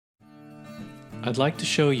I'd like to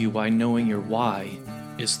show you why knowing your why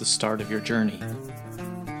is the start of your journey.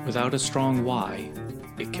 Without a strong why,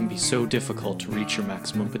 it can be so difficult to reach your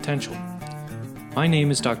maximum potential. My name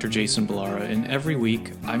is Dr. Jason Ballara, and every week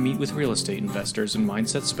I meet with real estate investors and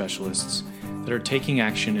mindset specialists that are taking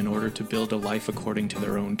action in order to build a life according to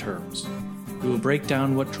their own terms. We will break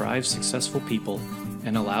down what drives successful people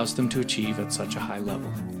and allows them to achieve at such a high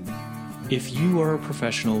level. If you are a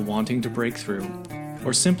professional wanting to break through,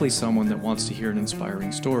 or simply someone that wants to hear an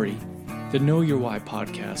inspiring story, the Know Your Why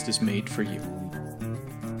podcast is made for you.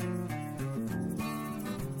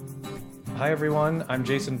 Hi everyone, I'm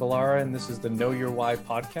Jason Ballara, and this is the Know Your Why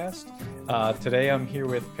podcast. Today I'm here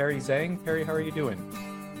with Perry Zhang. Perry, how are you doing?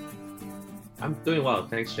 I'm doing well.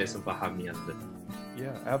 Thanks, Jason, for having me on today.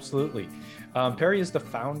 Yeah, absolutely. Perry is the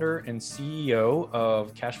founder and CEO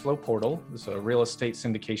of Cashflow Portal. It's a real estate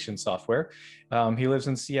syndication software. He lives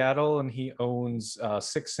in Seattle and he owns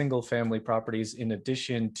 6 single-family properties in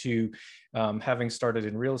addition to having started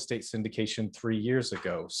in real estate syndication 3 years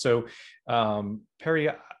ago. So, Perry,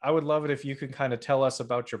 I would love it if you could kind of tell us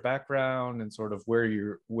about your background and sort of where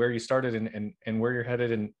you started and where you're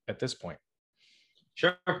headed at this point.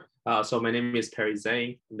 Sure. So my name is Perry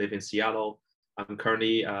Zhang. I live in Seattle. I'm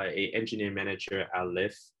currently an engineering manager at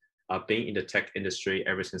Lyft. I've been in the tech industry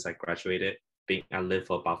ever since I graduated, being at Lyft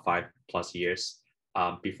for about 5+ years.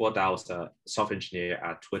 Before that, I was a software engineer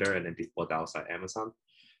at Twitter, and then before that, I was at Amazon.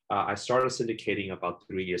 I started syndicating about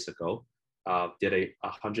 3 years ago. Did a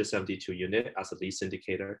 172 unit as a lead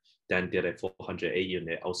syndicator, then did a 408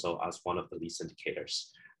 unit also as one of the lead syndicators.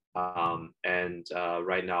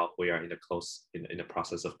 Right now we are in the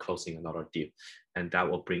process of closing another deal, and that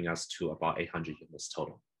will bring us to about 800 units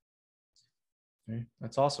total. Okay,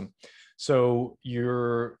 that's awesome. So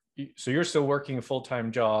you're still working a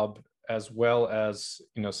full-time job as well as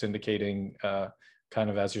syndicating kind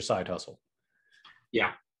of as your side hustle.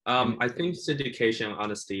 Yeah, I think syndication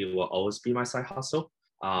honestly will always be my side hustle.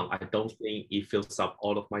 I don't think it fills up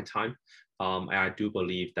all of my time, and I do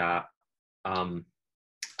believe that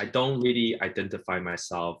I don't really identify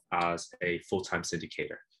myself as a full-time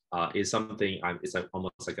syndicator. It's something it's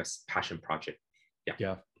almost like a passion project.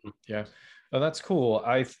 Yeah. Oh, that's cool.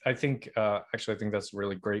 I think actually I think that's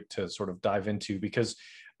really great to sort of dive into, because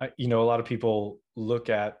a lot of people look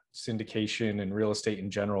at syndication and real estate in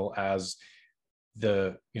general as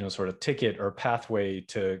the sort of ticket or pathway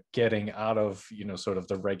to getting out of sort of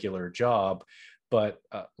the regular job. But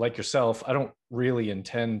like yourself, I don't really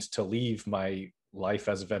intend to leave my life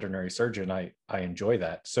as a veterinary surgeon. I enjoy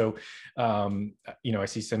that. So, I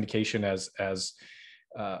see syndication as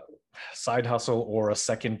side hustle or a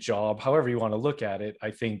second job, however you want to look at it.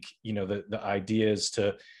 I think, the idea is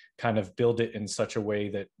to kind of build it in such a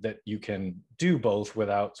way that you can do both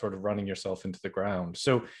without sort of running yourself into the ground.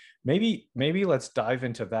 So maybe let's dive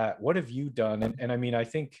into that. What have you done? And I mean, I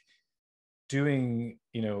think doing,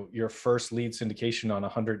 your first lead syndication on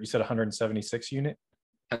 100, you said 176 unit?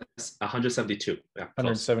 172. Yeah,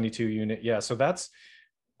 172 unit. Yeah. So that's,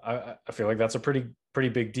 I feel like that's a pretty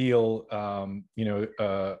big deal,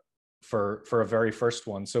 for a very first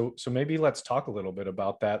one. So maybe let's talk a little bit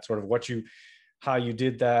about that, sort of how you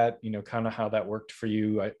did that, kind of how that worked for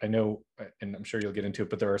you. I know, and I'm sure you'll get into it,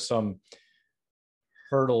 but there are some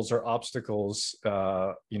hurdles or obstacles,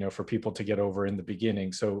 for people to get over in the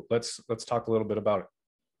beginning. So let's talk a little bit about it.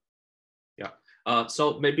 Yeah.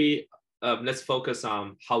 So maybe let's focus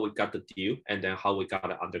on how we got the deal and then how we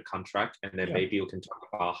got it under contract. And then maybe we can talk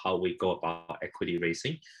about how we go about equity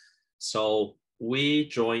raising. So we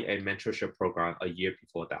joined a mentorship program a year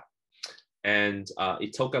before that. And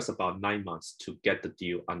it took us about 9 months to get the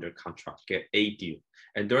deal under contract, get a deal.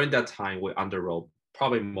 And during that time, we underwrote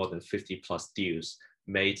probably more than 50+ deals,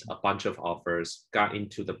 made a bunch of offers, got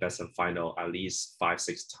into the best and final at least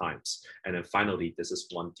 5-6 times. And then finally, this is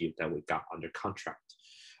one deal that we got under contract.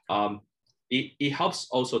 It helps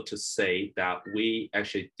also to say that we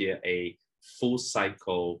actually did a full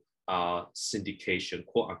cycle syndication,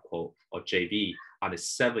 quote unquote, or JV on a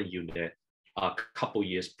 7 unit a couple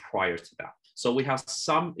years prior to that. So we have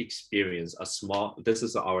some experience, this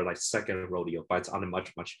is our second rodeo, but it's on a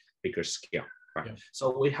much, much bigger scale, right? Yeah.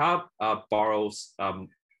 So we have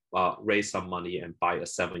raise some money and buy a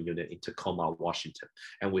 7 unit in Tacoma, Washington,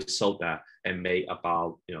 and we sold that and made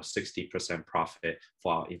about 60% profit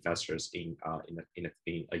for our investors in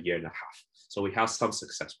a year and a half. So we have some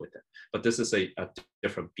success with it, but this is a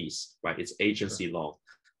different beast, right? It's agency law.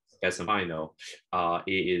 As I know,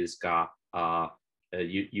 it is got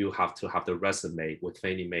you have to have the resume with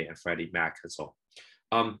Fannie Mae and Freddie Mac and so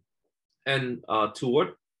on.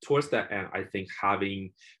 Towards that end, I think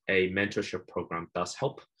having a mentorship program does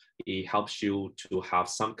help. it helps you to have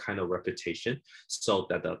some kind of reputation so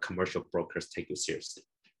that the commercial brokers take you seriously.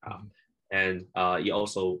 And it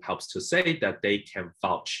also helps to say that they can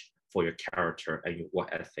vouch for your character and your work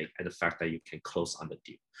ethic and the fact that you can close on the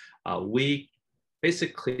deal. We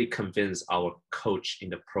basically convince our coach in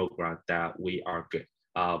the program that we are good.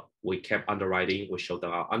 We kept underwriting, we showed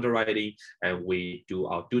them our underwriting, and we do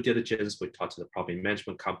our due diligence. We talk to the property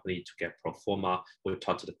management company to get pro forma. We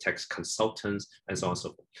talk to the tax consultants and so on and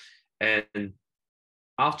so forth. And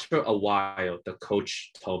after a while, the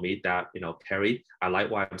coach told me that, Perry, I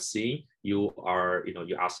like what I'm seeing. You are,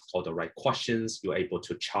 you ask all the right questions. You're able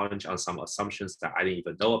to challenge on some assumptions that I didn't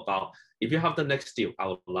even know about. If you have the next deal, I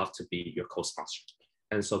would love to be your co-sponsor.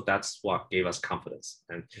 And so that's what gave us confidence.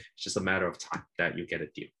 And it's just a matter of time that you get a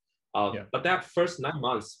deal. But that first 9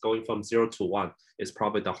 months going from 0 to 1 is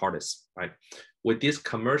probably the hardest, right? With these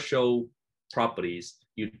commercial properties,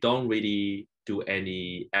 you don't really do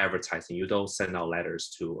any advertising. You don't send out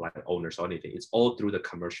letters to like owners or anything. It's all through the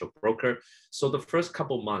commercial broker. So the first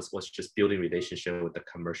couple of months was just building relationship with the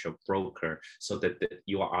commercial broker so that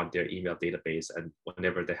you are on their email database. And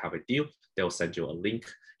whenever they have a deal, they'll send you a link.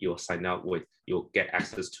 You'll sign up with, you'll get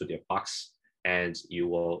access to their box and you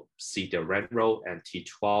will see their rent roll and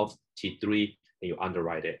T12, T3, and you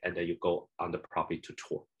underwrite it. And then you go on the property to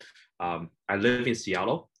tour. I live in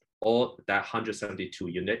Seattle. All that 172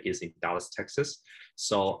 unit is in Dallas, Texas.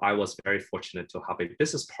 So I was very fortunate to have a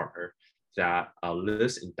business partner that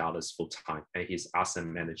lives in Dallas full time, and he's asset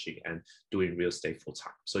managing and doing real estate full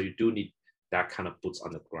time. So you do need that kind of boots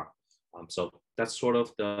on the ground. So that's sort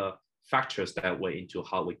of the factors that went into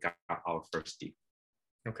how we got our first deal.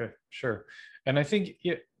 Okay, sure. And I think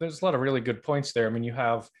there's a lot of really good points there. I mean, you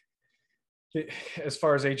have, as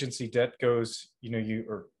far as agency debt goes,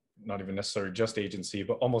 or not even necessarily just agency,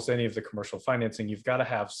 but almost any of the commercial financing, you've got to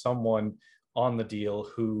have someone on the deal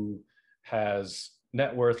who has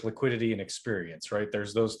net worth, liquidity, and experience, right?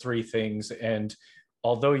 There's those three things. And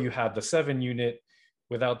although you had the 7 unit,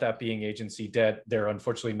 without that being agency debt, they're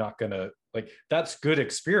unfortunately not going to, that's good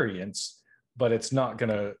experience, but it's not going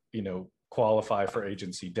to, qualify for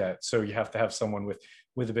agency debt. So you have to have someone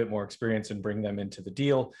with a bit more experience and bring them into the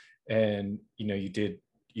deal. And, you did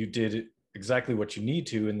exactly what you need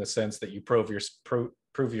to, in the sense that you prove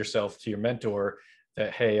yourself to your mentor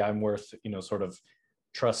that, hey, I'm worth, sort of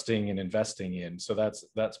trusting and investing in. So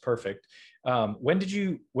that's perfect. When did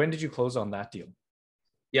you close on that deal?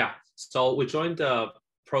 Yeah, so we joined the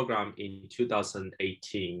program in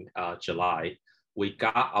 2018 July. We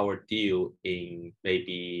got our deal in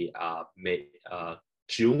maybe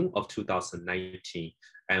June of 2019,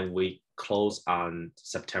 and we closed on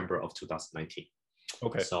September of 2019.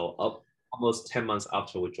 Okay. So almost 10 months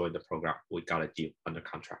after we joined the program, we got a deal under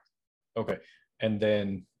contract. Okay. And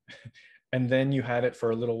then you had it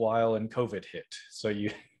for a little while and COVID hit. So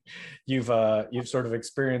you've sort of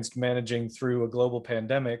experienced managing through a global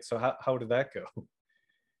pandemic. So how did that go?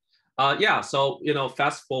 Yeah, so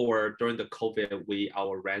fast forward during the COVID,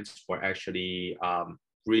 our rents were actually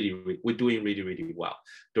we're doing really, really well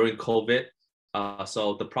during COVID.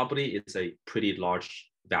 So the property is a pretty large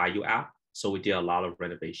value add. So we did a lot of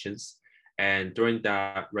renovations. And during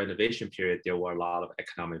that renovation period, there were a lot of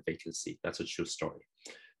economic vacancy. That's a true story.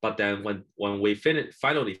 But then when we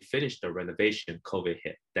finally finished the renovation, COVID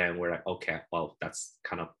hit. Then we're like, okay, well, that's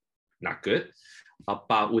kind of not good.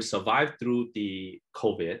 But we survived through the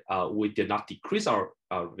COVID. We did not decrease our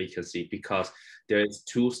vacancy because there's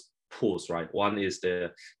two pools, right? One is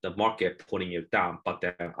the market pulling it down, but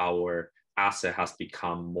then our asset has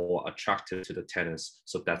become more attractive to the tenants.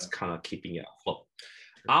 So that's kind of keeping it afloat.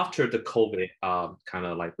 After the COVID, kind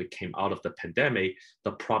of like we came out of the pandemic,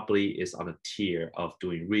 the property is on a tier of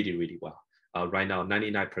doing really, really well. Right now,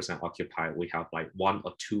 99% occupied. We have like 1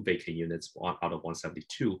 or 2 vacant units, 1 out of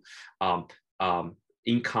 172.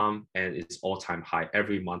 Income and it's all-time high.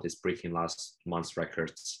 Every month is breaking last month's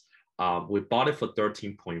records. We bought it for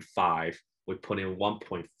 13.5. We put in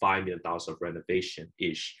 $1.5 million of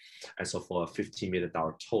renovation-ish. And so for a $15 million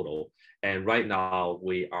total. And right now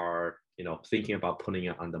we are, thinking about putting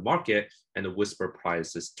it on the market, and the whisper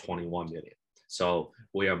price is $21 million. So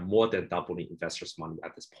we are more than doubling investors' money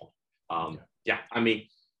at this point. Yeah, I mean,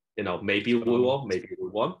 maybe we will, maybe we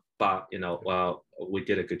won't, but we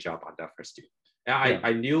did a good job on that first deal. And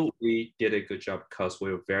I knew we did a good job because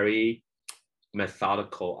we were very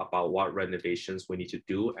methodical about what renovations we need to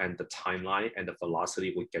do and the timeline and the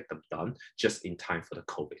velocity we get them done just in time for the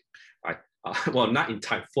COVID, right? Well, not in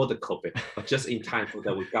time for the COVID, but just in time for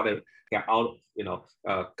that we got to get out,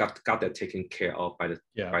 got that taken care of by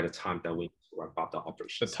the time that we wrap up the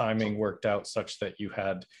operations. The timing worked out such that you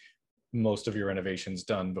had most of your renovations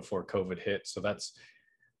done before COVID hit. So that's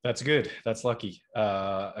good. That's lucky.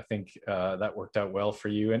 I think that worked out well for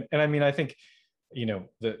you. And I mean, I think, you know,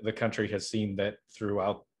 the country has seen that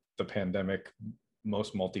throughout the pandemic,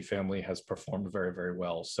 most multifamily has performed very, very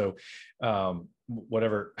well. So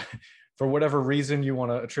whatever, for whatever reason you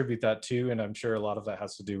want to attribute that to, and I'm sure a lot of that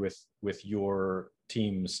has to do with your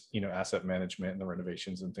team's, you know, asset management and the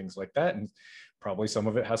renovations and things like that. And probably some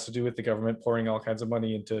of it has to do with the government pouring all kinds of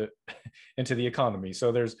money into into the economy.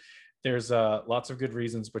 So there's lots of good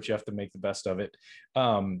reasons, but you have to make the best of it.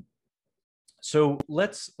 So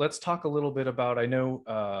let's talk a little bit about, I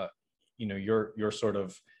know, you know, your sort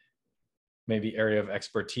of maybe area of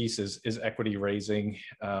expertise is equity raising.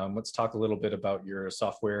 Let's talk a little bit about your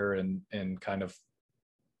software and kind of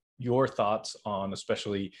your thoughts on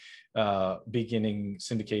especially beginning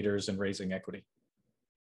syndicators and raising equity.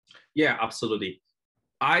 Yeah, absolutely.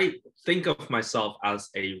 I think of myself as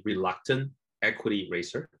a reluctant equity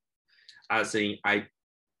raiser, as in I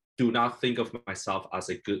do not think of myself as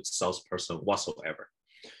a good salesperson whatsoever.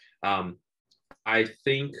 I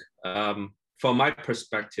think from my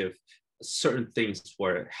perspective, certain things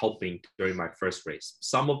were helping during my first raise.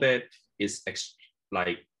 Some of it is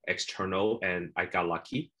external and I got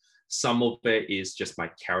lucky. Some of it is just my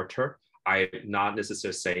character. I'm not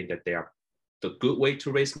necessarily saying that they are the good way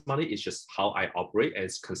to raise money. It's just how I operate and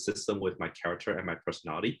it's consistent with my character and my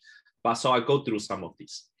personality. But so I go through some of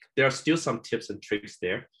these. There are still some tips and tricks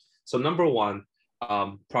there. So number one,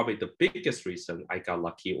 probably the biggest reason I got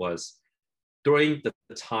lucky was during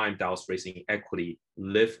the time that I was raising equity,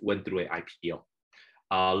 Lyft went through an IPO.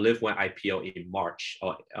 Lyft went IPO in March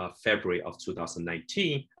or February of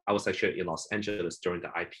 2019. I was actually in Los Angeles during the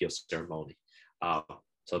IPO ceremony.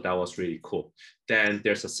 So that was really cool. Then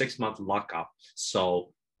there's a 6-month lockup.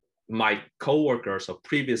 So my coworkers or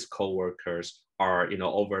previous coworkers are, you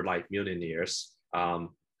know, over like millionaires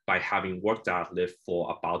by having worked at Lyft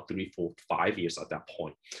for about 3, 4, 5 years at that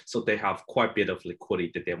point. So they have quite a bit of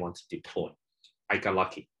liquidity that they want to deploy. I got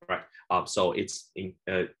lucky, right? So it's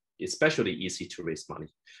especially easy to raise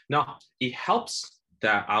money. Now, it helps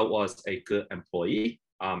that I was a good employee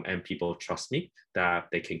and people trust me, that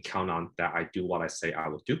they can count on that I do what I say I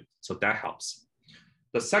will do. So that helps.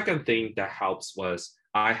 The second thing that helps was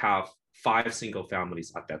I have 5 single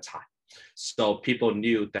families at that time. So people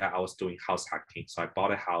knew that I was doing house hacking. So I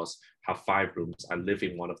bought a house, have 5 rooms. I live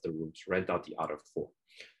in one of the rooms, rent out the other 4.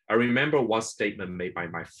 I remember one statement made by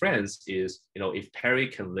my friends is, you know, if Perry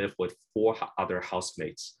can live with 4 other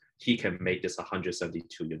housemates, he can make this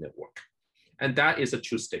 172 unit work. And that is a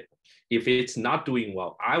true statement. If it's not doing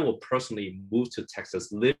well, I will personally move to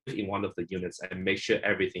Texas, live in one of the units and make sure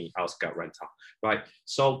everything else got rent out, right?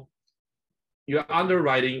 So your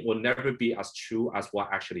underwriting will never be as true as what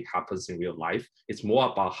actually happens in real life. It's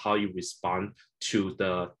more about how you respond to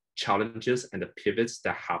the challenges and the pivots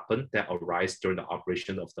that happen, that arise during the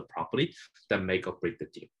operation of the property that make or break the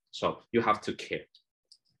deal. So you have to care.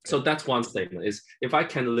 So that's one statement is if I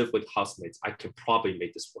can live with housemates, I can probably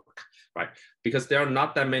make this work, right? Because there are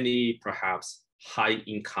not that many perhaps high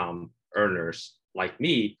income earners like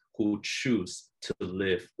me who choose to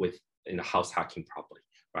live in a house hacking property,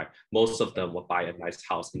 right? Most of them will buy a nice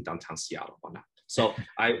house in downtown Seattle or not. So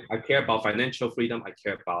I care about financial freedom. I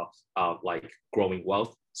care about like growing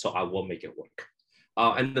wealth. So I will make it work.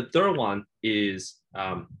 And the third one is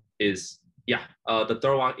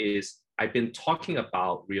I've been talking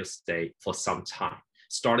about real estate for some time,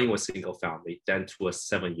 starting with single family, then to a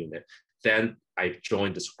 7 unit. Then I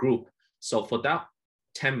joined this group. So for that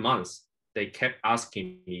 10 months, they kept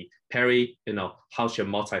asking me, Perry, you know, how's your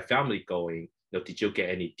multifamily going? You know, did you get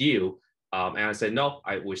any deal? And I said, no,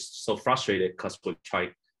 I was so frustrated because we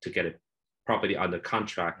tried to get a property under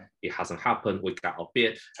contract. It hasn't happened. We got a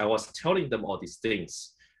bid. I was telling them all these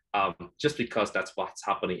things just because that's what's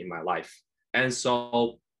happening in my life. And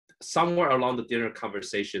so somewhere along the dinner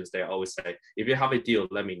conversations, they always say, if you have a deal,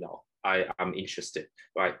 let me know. I'm interested,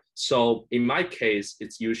 right? So in my case,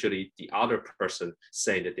 it's usually the other person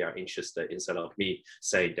saying that they are interested instead of me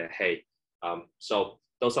saying that, hey, so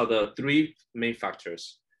those are the 3 main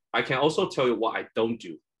factors. I can also tell you what I don't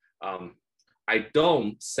do. I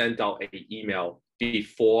don't send out an email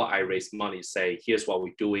before I raise money, say, here's what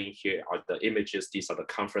we're doing, here are the images, these are the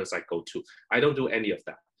conference I go to. I don't do any of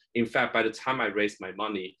that. In fact, by the time I raised my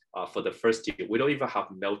money for the first year, we don't even have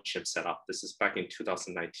MailChimp set up. This is back in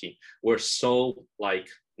 2019. We're so like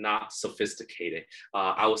not sophisticated.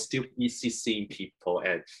 I was still ECCing people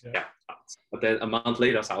and but then a month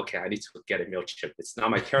later, I was like, okay, I need to get a MailChimp. It's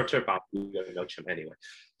not my character, but I'm doing a MailChimp anyway.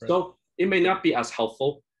 Right. So it may not be as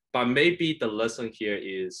helpful, but maybe the lesson here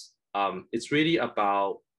is it's really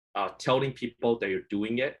about telling people that you're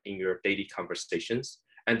doing it in your daily conversations,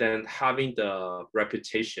 and then having the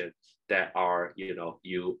reputation that are, you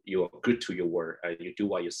are good to your word, you do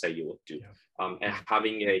what you say you will do. And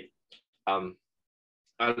having a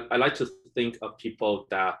I like to think of people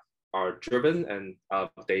that are driven, and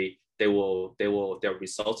they're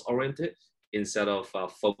results oriented, instead of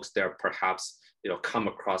folks that are perhaps come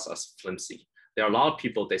across as flimsy. There are a lot of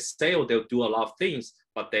people, they say, oh, they'll do a lot of things,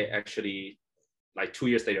 but they actually, like 2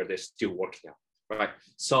 years later, they're still working out, right?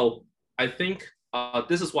 So I think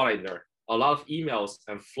this is what I learned. A lot of emails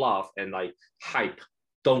and fluff and like hype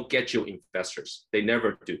don't get you investors. They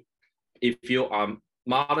never do. If you are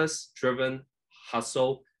modest, driven,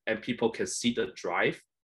 hustle, and people can see the drive,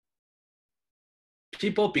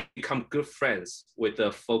 people become good friends with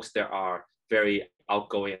the folks that are very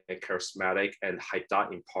outgoing and charismatic and hyped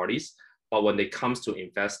out in parties. But when it comes to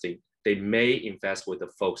investing, they may invest with the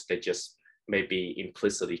folks that just maybe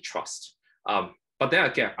implicitly trust. But then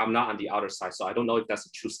again, I'm not on the other side, so I don't know if that's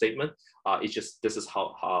a true statement. It's just, this is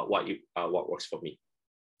what works for me.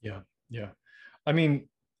 Yeah. I mean,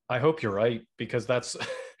 I hope you're right, because that's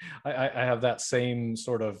I have that same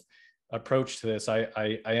sort of approach to this. I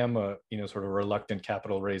am a sort of reluctant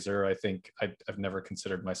capital raiser. I think I've never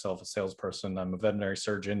considered myself a salesperson. I'm a veterinary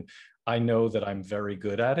surgeon. I know that I'm very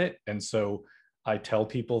good at it, and so I tell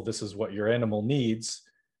people, this is what your animal needs.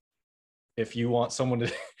 If you want someone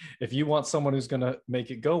to, if you want someone who's going to make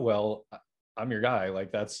it go well, I'm your guy.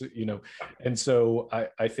 Like that's, and so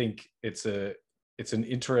I think it's an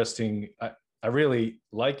interesting, I really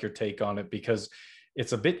like your take on it, because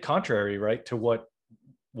it's a bit contrary, right, to what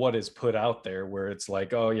is put out there, where it's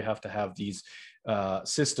like, oh, you have to have these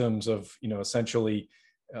systems of, essentially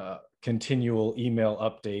continual email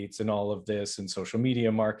updates and all of this, and social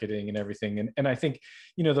media marketing and everything. And I think,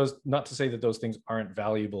 those, not to say that those things aren't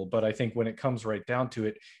valuable, but I think when it comes right down to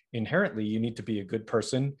it, inherently, you need to be a good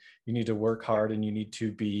person, you need to work hard, and you need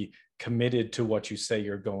to be committed to what you say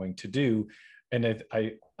you're going to do. And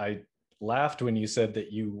I laughed when you said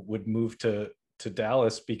that you would move to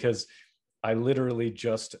Dallas, because I literally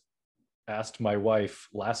just asked my wife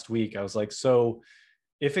last week. I was like, so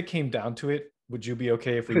if it came down to it, would you be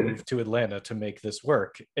okay if we moved to Atlanta to make this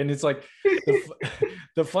work? And it's like,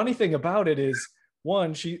 the funny thing about it is,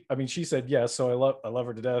 one, she said yes, so I love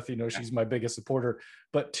her to death. She's my biggest supporter.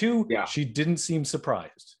 But two, she didn't seem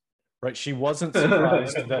surprised, right? She wasn't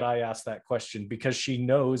surprised that I asked that question, because she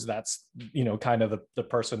knows that's, kind of the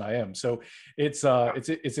person I am. So it's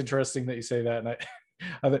interesting that you say that.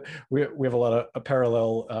 And we have a lot of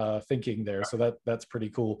parallel thinking there. So that's pretty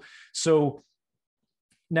cool. So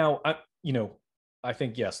now, I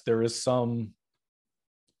think, yes, there is some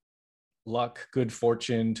luck, good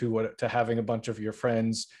fortune to having a bunch of your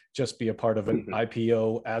friends just be a part of an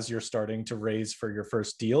IPO as you're starting to raise for your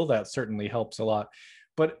first deal. That certainly helps a lot.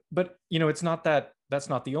 But it's not that's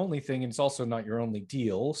not the only thing, and it's also not your only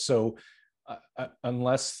deal. So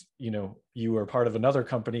unless you are part of another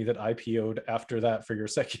company that IPO'd after that for your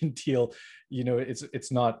second deal,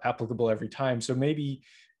 it's not applicable every time. So maybe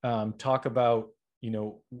talk about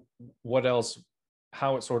what else,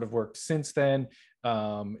 how it sort of worked since then.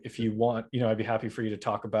 If you want, I'd be happy for you to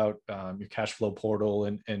talk about your cash flow portal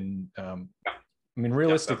and I mean,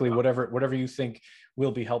 realistically, whatever you think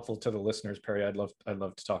will be helpful to the listeners, Perry. I'd love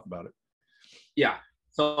to talk about it. Yeah.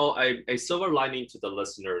 So a silver lining to the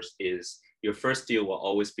listeners is your first deal will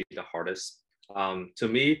always be the hardest. To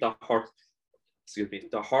me,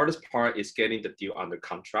 the hardest part is getting the deal under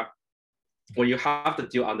contract. When you have the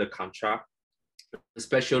deal under contract,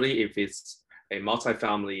 especially if it's a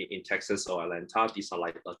multifamily in Texas or Atlanta, these are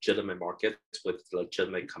like legitimate markets with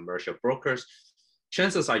legitimate commercial brokers,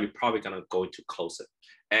 chances are you're probably gonna go to close it.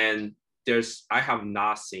 And I have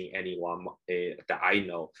not seen anyone that I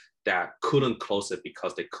know that couldn't close it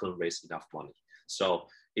because they couldn't raise enough money. So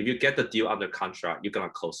if you get the deal under contract, you're gonna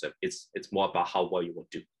close it. It's more about how well you will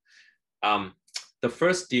do. The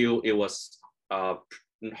first deal, it was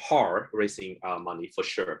hard raising money for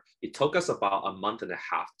sure. It took us about a month and a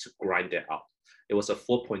half to grind it out. It was a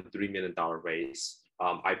 $4.3 million raise.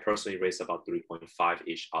 I personally raised about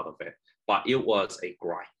 3.5-ish out of it, but it was a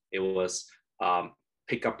grind. It was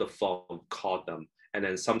pick up the phone, call them, and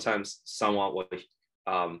then sometimes someone would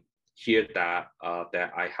hear that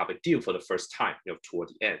I have a deal for the first time, toward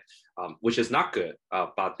the end, which is not good.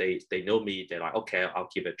 But they know me. They're like, okay, I'll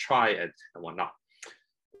give it a try and whatnot.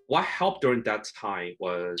 What helped during that time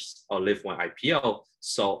was a Live One IPO.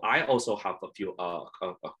 So I also have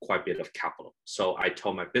quite a bit of capital. So I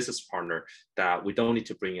told my business partner that we don't need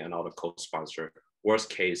to bring in another co-sponsor. Worst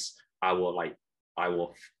case, I will I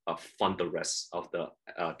will fund the rest of the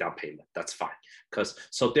down payment. That's fine. Because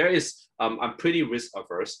so there is, I'm pretty risk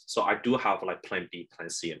averse. So I do have like plan B, plan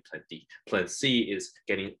C, and plan D. Plan C is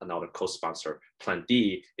getting another co-sponsor. Plan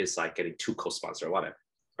D is like getting 2 co-sponsor, whatever.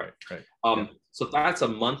 Right. So that's a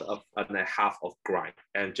month and a half of grind,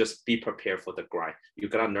 and just be prepared for the grind. You're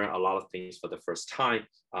gonna learn a lot of things for the first time.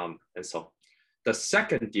 And so the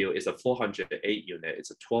second deal is a 408 unit. It's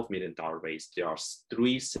a $12 million raise. There are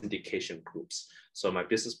 3 syndication groups. So my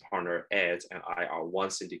business partner, Ed, and I are one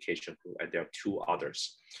syndication group, and there are 2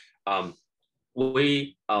 others. Our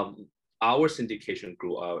syndication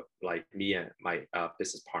group, like me and my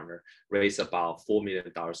business partner, raised about $4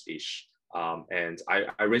 million each. And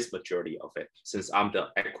I raised majority of it, since I'm the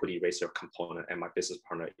equity raiser component and my business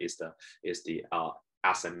partner is the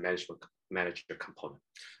asset management manager component.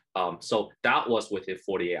 So that was within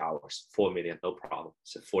 48 hours, 4 million, no problem.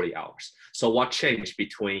 So 40 hours. So what changed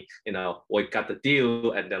between, we got the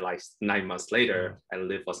deal and then like 9 months later and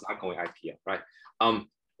Liv was not going IPO, right?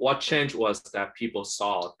 What changed was that people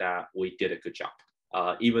saw that we did a good job.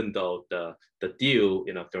 Even though the deal,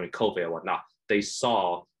 during COVID and whatnot, they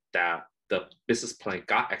saw that the business plan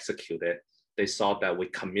got executed. They saw that we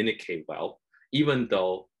communicate well, even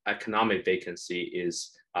though economic vacancy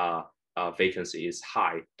is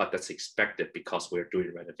high, but that's expected because we're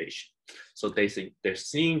doing renovation. So they're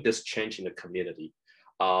seeing this change in the community.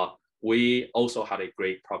 We also had a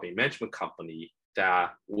great property management company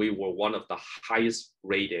that we were one of the highest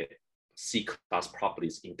rated C-class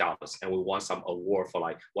properties in Dallas, and we won some award for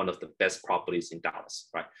like one of the best properties in Dallas,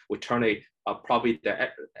 right? We turned a property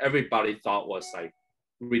that everybody thought was like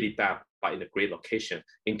really bad, but in a great location,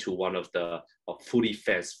 into one of the fully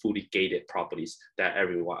fenced, fully gated properties that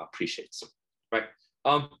everyone appreciates, right?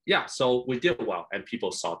 So we did well, and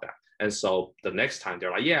people saw that, and so the next time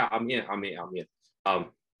they're like, yeah, I'm in.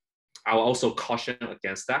 I will also caution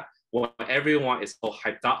against that. When everyone is so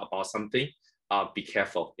hyped up about something, be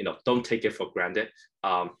careful. Don't take it for granted.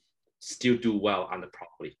 Still do well on the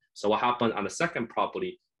property. So what happened on the second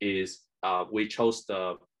property is we chose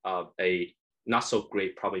a not so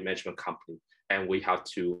great property management company, and we have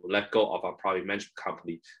to let go of our property management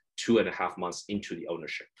company 2.5 months into the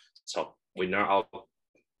ownership. So we learned our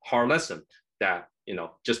hard lesson that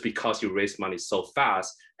just because you raise money so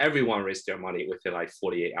fast, everyone raised their money within like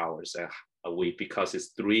 48 hours a week, because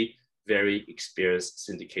it's 3 very experienced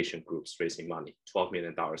syndication groups raising money, $12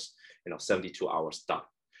 million, 72 hours done.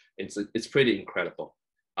 It's pretty incredible.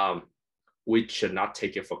 We should not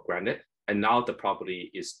take it for granted. And now the property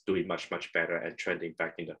is doing much, much better and trending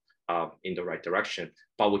back in the right direction.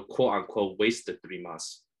 But we quote unquote wasted 3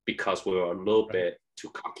 months because we were a little bit too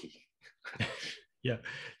cocky. Yeah.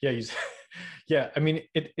 I mean,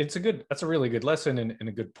 that's a really good lesson and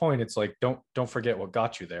a good point. It's like, don't forget what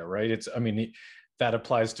got you there, right? That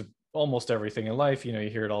applies to almost everything in life. You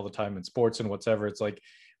hear it all the time in sports and whatever. It's like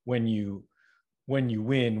when you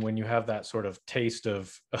win, when you have that sort of taste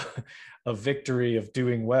of victory, of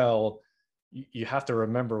doing well, you have to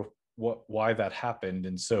remember why that happened.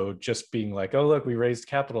 And so just being like, oh, look, we raised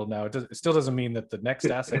capital now, it still doesn't mean that the next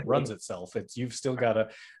asset runs itself. You've still got to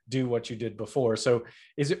do what you did before. So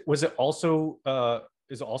is it also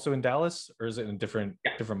in Dallas, or is it in a different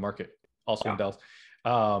market? Also in Dallas.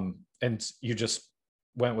 And you just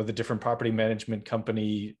went with a different property management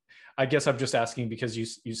company. I guess I'm just asking because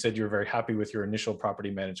you said you were very happy with your initial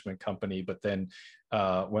property management company, but then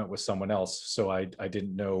went with someone else. So I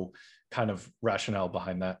didn't know kind of rationale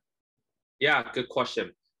behind that. Yeah, good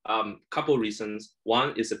question. Couple reasons.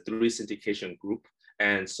 One is a 3 syndication group,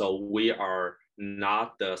 and so we are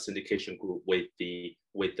not the syndication group with the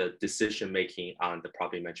decision making on the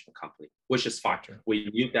property management company, which is fine. Sure. We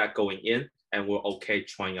knew that going in, and we're okay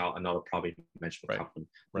trying out another property management company.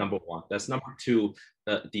 Right. Number 1. That's number 2.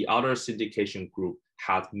 The other syndication group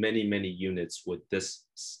had many units with this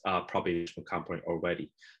property management company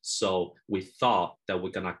already. So we thought that we're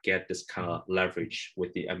gonna get this kind of leverage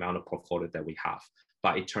with the amount of portfolio that we have,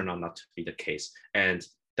 but it turned out not to be the case. And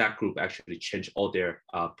that group actually changed all their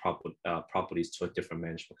properties to a different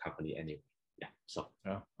management company anyway. Yeah. So.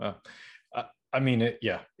 I mean,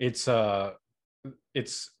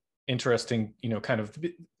 it's interesting, kind of.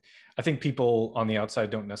 I think people on the outside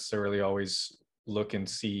don't necessarily always look and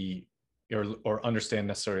see or understand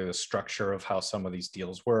necessarily the structure of how some of these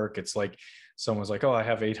deals work. It's like someone's like, oh, I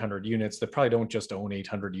have 800 units. They probably don't just own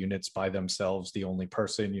 800 units by themselves, the only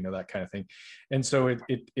person, that kind of thing. And so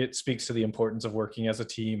it speaks to the importance of working as a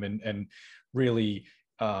team and really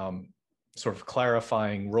sort of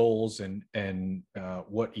clarifying roles and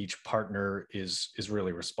what each partner is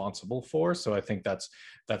really responsible for. So I think that's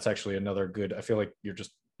actually another good. I feel like you're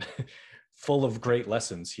just full of great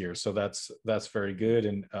lessons here. So that's very good.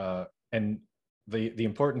 And the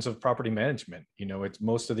importance of property management. It's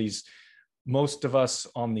most of us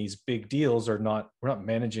on these big deals we're not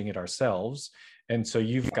managing it ourselves. And so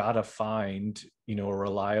you've got to find, a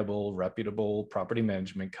reliable, reputable property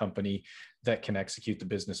management company that can execute the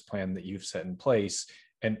business plan that you've set in place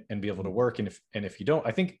and be able to work. And if you don't,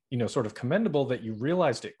 I think, sort of commendable that you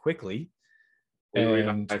realized it quickly.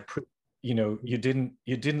 And you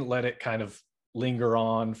didn't let it kind of linger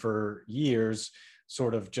on for years,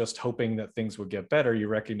 sort of just hoping that things would get better. You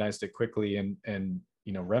recognized it quickly and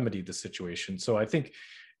remedied the situation. So I think,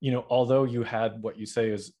 although you had what you say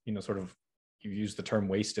is, sort of, you use the term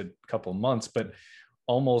wasted a couple months, but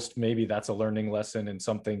almost maybe that's a learning lesson and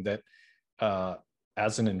something that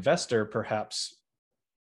as an investor, perhaps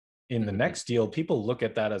in the next deal, people look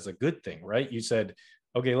at that as a good thing, right? You said,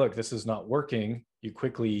 okay, look, this is not working. You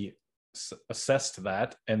quickly assessed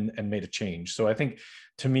that and made a change. So I think,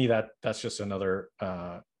 to me, that's just another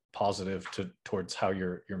positive towards how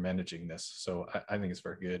you're managing this. So I think it's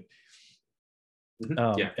very good.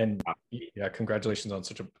 And yeah, congratulations on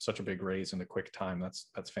such a big raise in a quick time.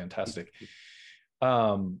 That's fantastic.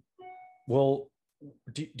 Well,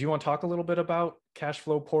 do you want to talk a little bit about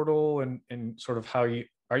Cashflow Portal and sort of how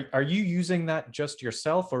are you using that just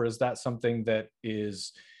yourself, or is that something that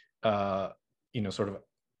is sort of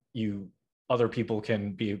other people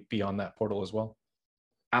can be on that portal as well?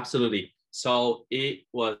 Absolutely. So it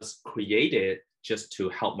was created just to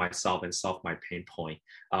help myself and solve my pain point.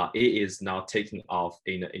 It is now taking off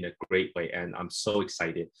in a great way, and I'm so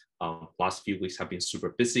excited. Last few weeks have been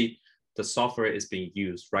super busy. The software is being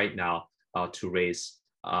used right now to raise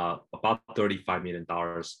about $35 million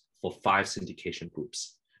for 5 syndication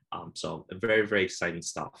groups. So very, very exciting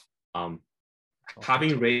stuff.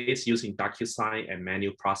 Having raised using DocuSign and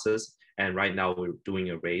manual process, and right now we're doing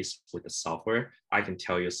a raise with the software, I can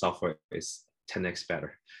tell you software is 10x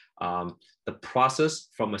better. The process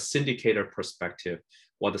from a syndicator perspective,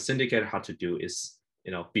 what the syndicator had to do is,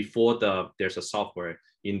 before there's a software,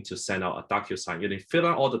 you need to send out a DocuSign. You need to fill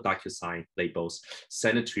out all the DocuSign labels,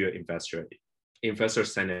 send it to your investor.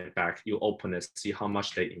 Investors send it back, you open it, see how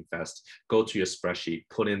much they invest, go to your spreadsheet,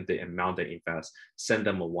 put in the amount they invest, send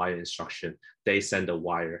them a wire instruction. They send a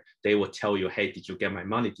wire. They will tell you, hey, did you get my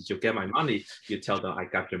money? Did you get my money? You tell them, I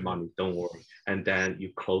got your money, don't worry. And then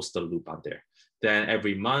you close the loop out there. Then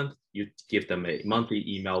every month, you give them a monthly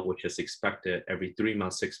email, which is expected every 3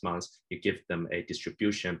 months, 6 months, you give them a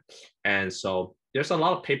distribution. And so there's a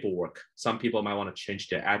lot of paperwork. Some people might want to change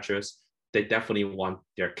their address. They definitely want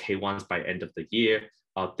their K1s by end of the year.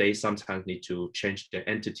 They sometimes need to change their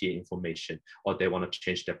entity information, or they want to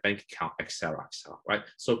change their bank account, et cetera, right?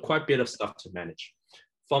 So quite a bit of stuff to manage.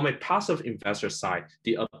 From a passive investor side,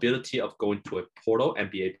 the ability of going to a portal and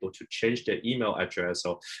be able to change their email address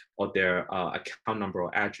or their account number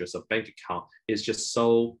or address or bank account is just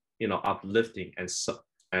so uplifting and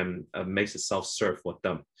makes it self-serve for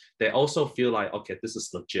them. They also feel like, okay, this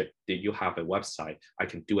is legit. You have a website. I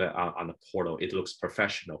can do it on the portal. It looks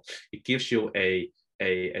professional. It gives you a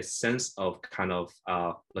sense of kind of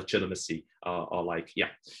legitimacy or like,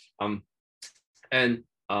 yeah. And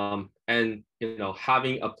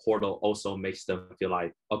having a portal also makes them feel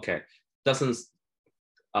like, okay,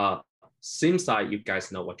 seems like you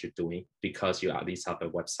guys know what you're doing because you at least have a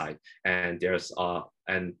website, and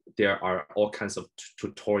there are all kinds of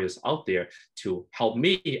tutorials out there to help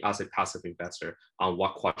me as a passive investor on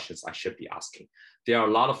what questions I should be asking. There are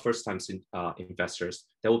a lot of first-time investors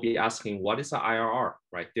that will be asking, what is an IRR,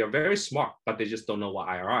 right? They're very smart, but they just don't know what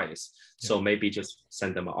IRR is. Yeah. So maybe just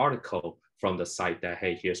send them an article from the site that,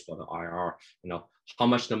 hey, here's what the IRR, how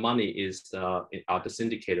much the money is are the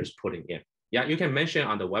syndicators putting in. Yeah, you can mention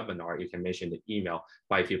on the webinar, you can mention the email,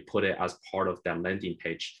 but if you put it as part of that landing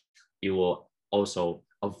page, you will also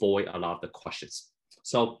avoid a lot of the questions.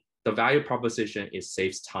 So the value proposition is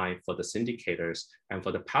saves time for the syndicators, and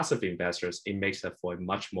for the passive investors, it makes it for a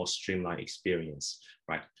much more streamlined experience,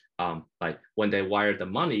 right? Like when they wire the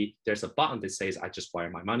money, there's a button that says, I just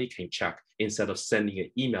wire my money, can you check? Instead of sending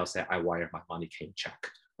an email saying, I wire my money, can you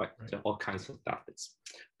check? Right. So all kinds of methods.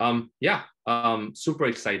 Super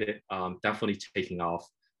excited, definitely taking off.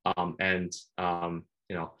 And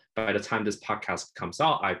by the time this podcast comes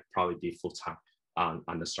out, I'd probably be full-time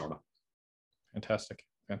on the startup. Fantastic.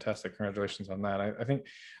 Congratulations on that. I think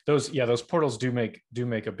those portals do make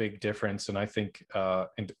a big difference. And I think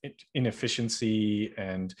in efficiency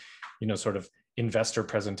and, sort of investor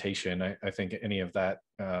presentation, I think any of that,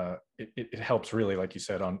 it helps really, like you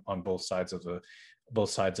said, on both sides of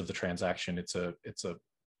the transaction. It's a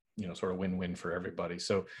sort of win-win for everybody.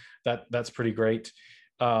 So that's pretty great.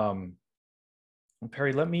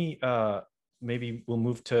 Perry, let me maybe we'll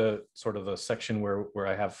move to sort of the section where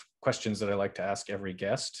I have questions that I like to ask every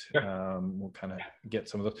guest. Sure. We'll kind of get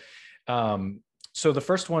some of those. So the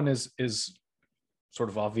first one is sort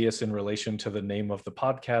of obvious in relation to the name of the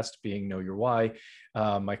podcast being Know Your Why.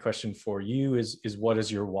 My question for you is what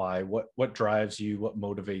is your why? What drives you? What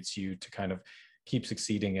motivates you to kind of keep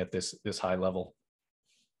succeeding at this high level?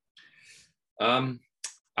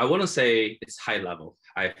 I want to say it's high level.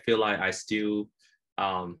 I feel like I still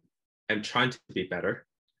am trying to be better.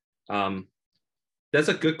 That's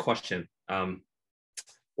a good question.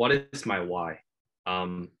 What is my why?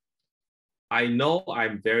 I know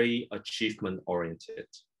I'm very achievement oriented,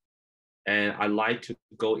 and I like to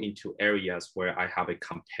go into areas where I have a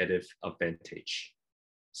competitive advantage.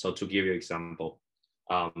 So to give you an example,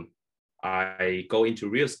 I go into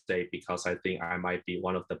real estate because I think I might be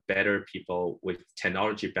one of the better people with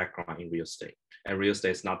technology background in real estate. And real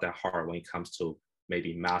estate is not that hard when it comes to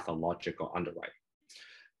maybe math or logic or underwriting.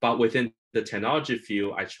 But within the technology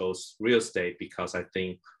field, I chose real estate because I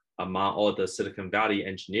think among all the Silicon Valley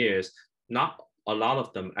engineers, not a lot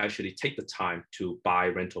of them actually take the time to buy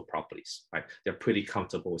rental properties, right? They're pretty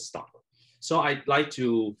comfortable with stock. So I like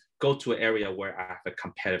to go to an area where I have a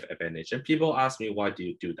competitive advantage. And people ask me, why do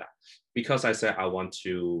you do that? Because I said I want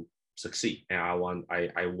to succeed, and I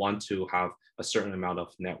want to have a certain amount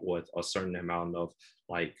of net worth or a certain amount of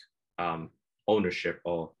like ownership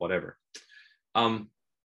or whatever.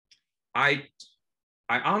 I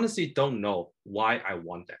honestly don't know why I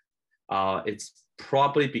want that. It's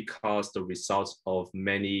probably because the results of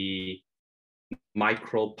many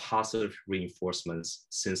micro positive reinforcements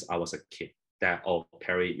since I was a kid. That, oh,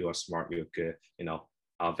 Perry, you are smart, you're good,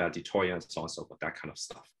 valedictorian, and so on and so forth, that kind of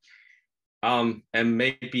stuff. And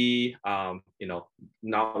maybe,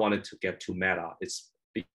 not wanting to get too meta, it's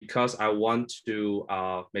because I want to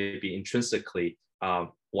maybe intrinsically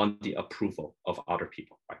want the approval of other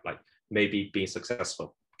people, right? Like maybe being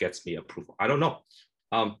successful gets me approval. I don't know.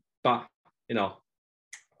 But,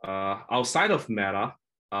 outside of meta,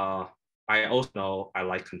 I also know I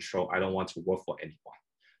like control. I don't want to work for anyone.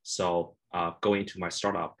 So going to my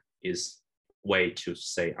startup is way to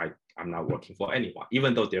say I'm not working for anyone,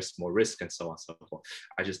 even though there's more risk and so on and so forth.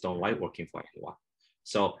 I just don't like working for anyone.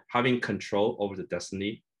 So having control over the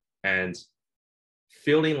destiny and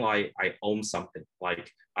feeling like I own something, like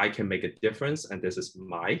I can make a difference and this is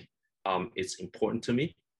mine, it's important to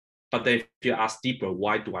me. But then if you ask deeper,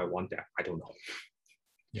 why do I want that? I don't know.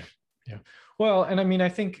 Yeah. Well, and I mean, I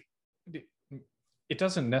think it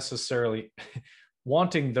doesn't necessarily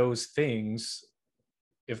wanting those things.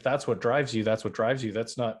 If that's what drives you, that's what drives you.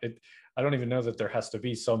 That's not it. I don't even know that there has to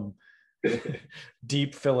be some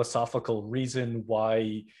deep philosophical reason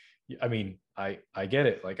why. I mean, I get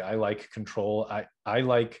it. Like I like control. I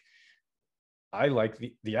like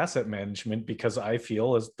the asset management because I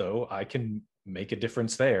feel as though I can make a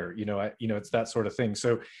difference there. It's that sort of thing.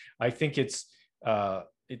 So I think it's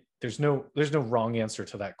there's no wrong answer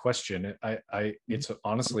to that question. It's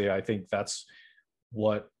honestly, I think that's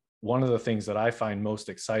one of the things that I find most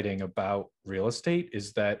exciting about real estate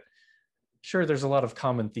is that sure, there's a lot of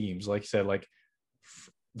common themes, like you said, like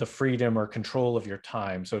the freedom or control of your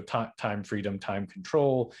time. So time freedom, time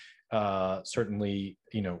control. Certainly,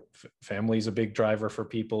 family is a big driver for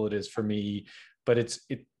people. It is for me, but it's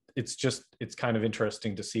kind of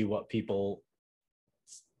interesting to see what people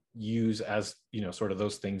use as sort of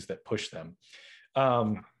those things that push them.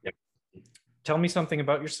 Yep. Tell me something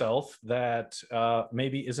about yourself that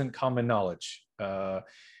maybe isn't common knowledge. A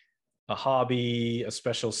hobby, a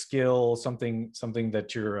special skill, something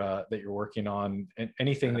that you're working on, and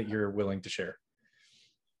anything that you're willing to share.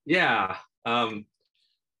 Yeah.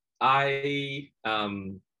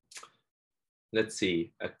 Let's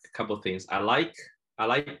see, a couple of things. I like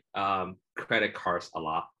credit cards a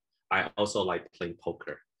lot. I also like playing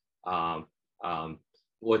poker.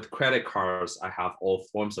 With credit cards, I have all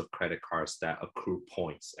forms of credit cards that accrue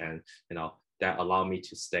points, and that allow me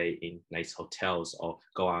to stay in nice hotels or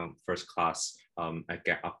go on first class and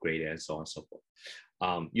get upgraded and so on and so forth.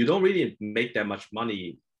 You don't really make that much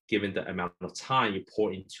money given the amount of time you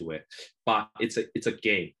pour into it, but it's a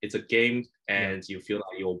game. It's a game, and you feel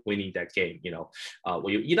like you're winning that game.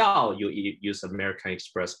 When you eat out, you use American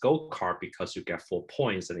Express Gold Card because you get 4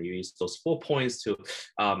 points, and you use those 4 points to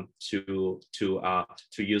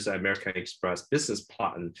use the American Express business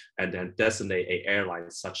plan, and then designate an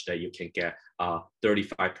airline such that you can get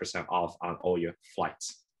 35% off on all your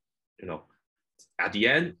flights. At the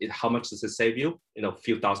end, how much does it save you? A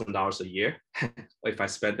few $1,000s a year. If I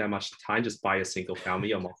spend that much time, just buy a single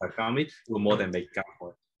family or multi-family, it will more than make up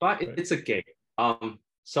for it. But it's a game.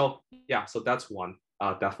 So yeah, so that's one.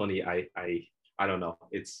 Definitely, I don't know.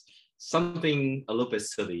 It's something a little bit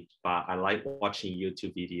silly, but I like watching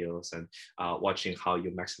YouTube videos and watching how you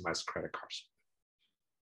maximize credit cards.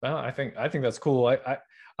 Well, I think that's cool.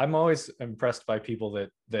 I'm always impressed by people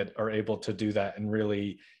that are able to do that and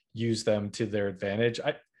really use them to their advantage.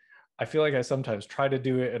 I feel like I sometimes try to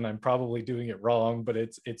do it and I'm probably doing it wrong, but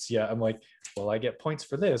it's yeah, I'm like, well, I get points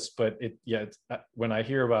for this, but when I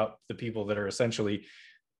hear about the people that are essentially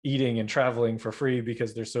eating and traveling for free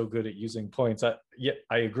because they're so good at using points, I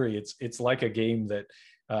agree. It's like a game that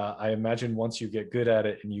I imagine once you get good at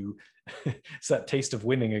it and you it's that taste of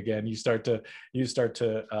winning again, you start to sort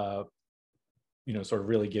of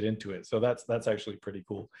really get into it. So that's actually pretty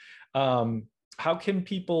cool. How can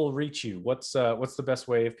people reach you? What's the best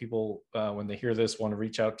way if people when they hear this want to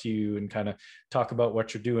reach out to you and kind of talk about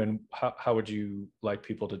what you're doing? How would you like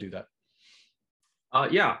people to do that?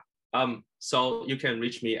 Yeah. So you can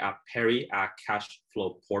reach me at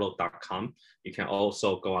perry@cashflowportal.com. You can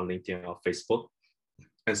also go on LinkedIn or Facebook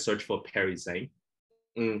and search for Perry Zhang.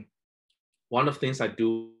 One of the things I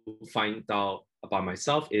do find out about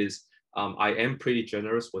myself is I am pretty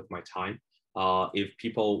generous with my time. If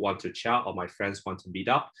people want to chat or my friends want to meet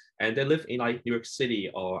up and they live in like New York City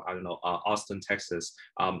or I don't know, Austin, Texas,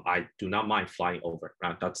 I do not mind flying over.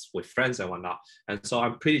 Right? That's with friends and whatnot. And so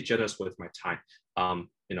I'm pretty generous with my time.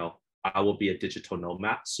 I will be a digital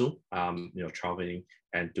nomad soon, traveling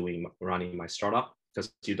and running my startup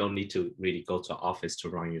because you don't need to really go to office to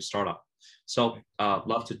run your startup. So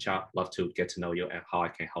love to chat, love to get to know you and how I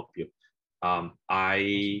can help you.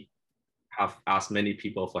 I have asked many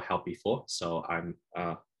people for help before, so I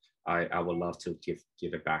would love to give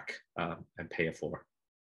it back and pay it forward.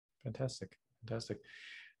 Fantastic.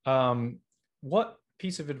 What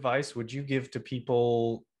piece of advice would you give to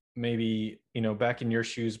people maybe, back in your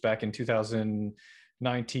shoes, back in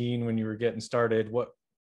 2019 when you were getting started? What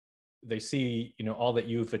they see, all that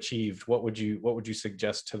you've achieved, what would you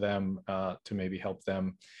suggest to them to maybe help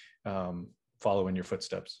them follow in your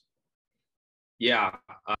footsteps? Yeah.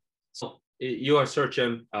 So you are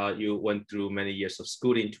searching, you went through many years of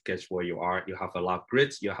schooling to get where you are. You have a lot of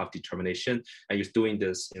grit, you have determination, and you're doing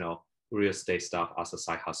this, real estate stuff as a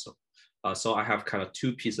side hustle. So I have kind of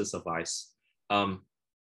two pieces of advice.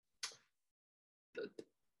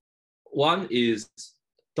 One is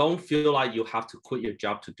don't feel like you have to quit your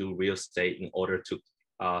job to do real estate in order to,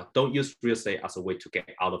 don't use real estate as a way to get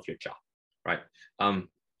out of your job, right?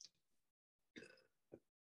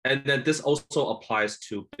 And then this also applies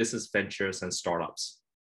to business ventures and startups.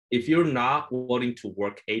 If you're not willing to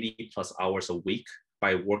work 80 plus hours a week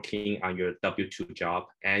by working on your W-2 job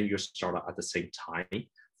and your startup at the same time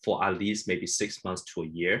for at least maybe 6 months to a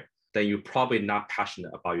year, then you're probably not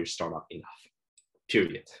passionate about your startup enough,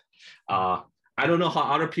 period. I don't know how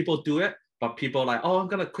other people do it, but people are like, oh, I'm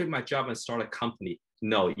gonna quit my job and start a company.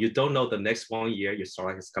 No, you don't know the next 1 year your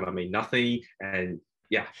startup is gonna make nothing. And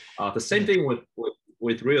yeah, the same thing with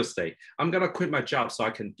real estate. I'm gonna quit my job so I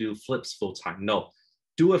can do flips full time. No,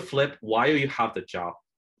 do a flip while you have the job,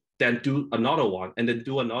 then do another one, and then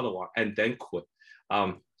do another one, and then quit.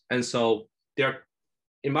 And so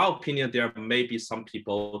in my opinion, there may be some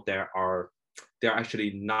people they're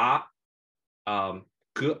actually not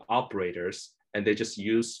good operators, and they just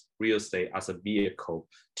use real estate as a vehicle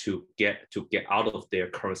to get out of their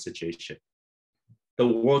current situation. The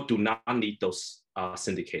world do not need those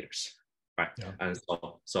syndicators, right? Yeah. And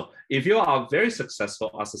so if you are very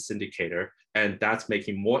successful as a syndicator and that's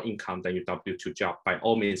making more income than your W-2 job, by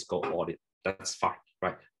all means go all in. That's fine,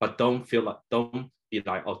 right? But don't be like,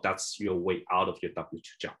 oh, that's your way out of your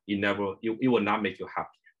W-2 job. It will not make you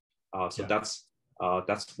happy. So that's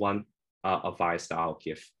one advice that I'll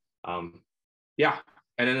give. And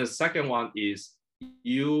then the second one is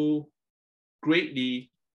you greatly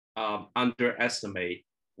underestimate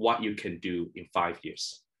what you can do in 5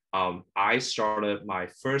 years. I started my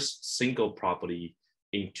first single property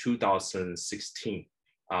in 2016.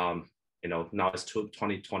 Now it's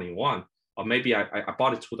 2021, or maybe I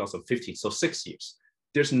bought it in 2015, so 6 years.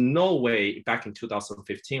 There's no way back in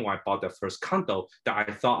 2015 when I bought the first condo that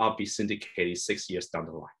I thought I'll be syndicating 6 years down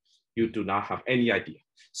the line. You do not have any idea.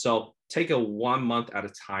 So take it 1 month at a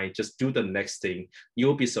time, just do the next thing.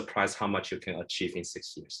 You'll be surprised how much you can achieve in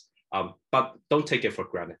 6 years. But don't take it for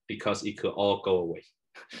granted because it could all go away.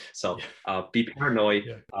 So be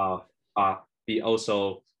paranoid. Be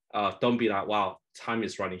also, don't be like, wow, time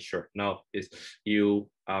is running short. No, you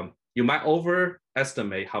might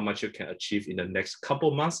overestimate how much you can achieve in the next couple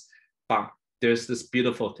of months, but there's this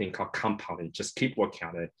beautiful thing called compounding. Just keep working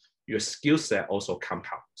on it. Your skill set also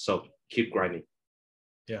compound. So keep grinding.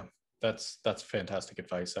 Yeah, That's fantastic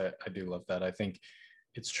advice. I do love that. I think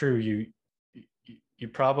it's true. You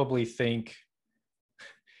probably think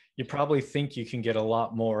you can get a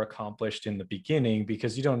lot more accomplished in the beginning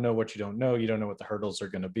because you don't know what you don't know. You don't know what the hurdles are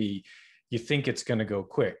going to be. You think it's going to go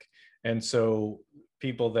quick. And so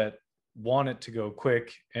people that want it to go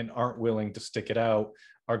quick and aren't willing to stick it out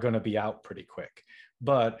are going to be out pretty quick.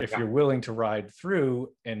 But if you're willing to ride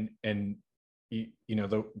through and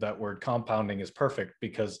that word compounding is perfect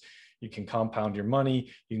because you can compound your money,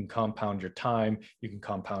 you can compound your time, you can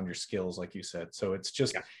compound your skills, like you said. So it's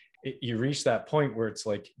just, you reach that point where it's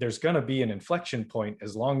like, there's going to be an inflection point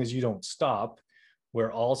as long as you don't stop,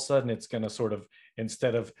 where all of a sudden it's going to sort of,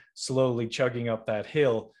 instead of slowly chugging up that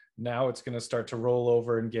hill, now it's going to start to roll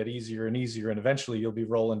over and get easier and easier. And eventually you'll be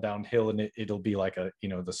rolling downhill and it'll be like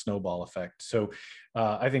the snowball effect. So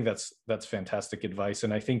I think that's fantastic advice.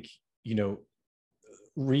 And I think,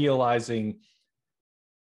 realizing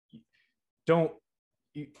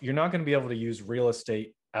you're not going to be able to use real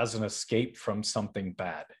estate as an escape from something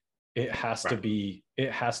bad. It has to be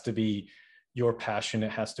your passion.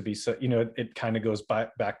 It has to be, so, it kind of goes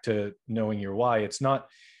back to knowing your why. It's not,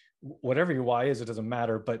 whatever your why is, it doesn't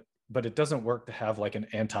matter, but it doesn't work to have like an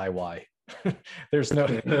anti-why. There's no,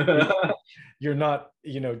 you're not,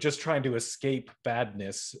 just trying to escape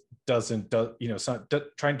badness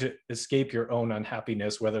trying to escape your own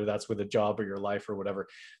unhappiness, whether that's with a job or your life or whatever,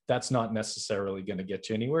 that's not necessarily going to get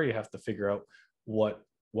you anywhere. You have to figure out what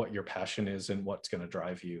your passion is and what's going to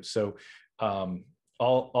drive you. So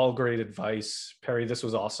all great advice, Perry. This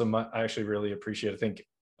was awesome. I actually really appreciate it. I think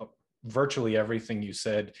virtually everything you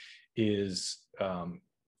said is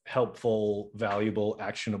helpful, valuable,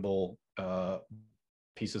 actionable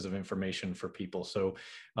pieces of information for people. So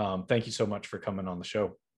thank you so much for coming on the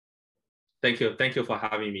show. Thank you for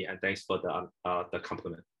having me, and thanks for the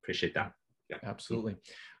compliment. Appreciate that. Yeah, absolutely.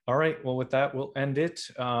 All right, well, with that, we'll end it.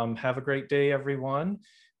 Have a great day, everyone,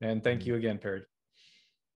 and thank you again, Perry.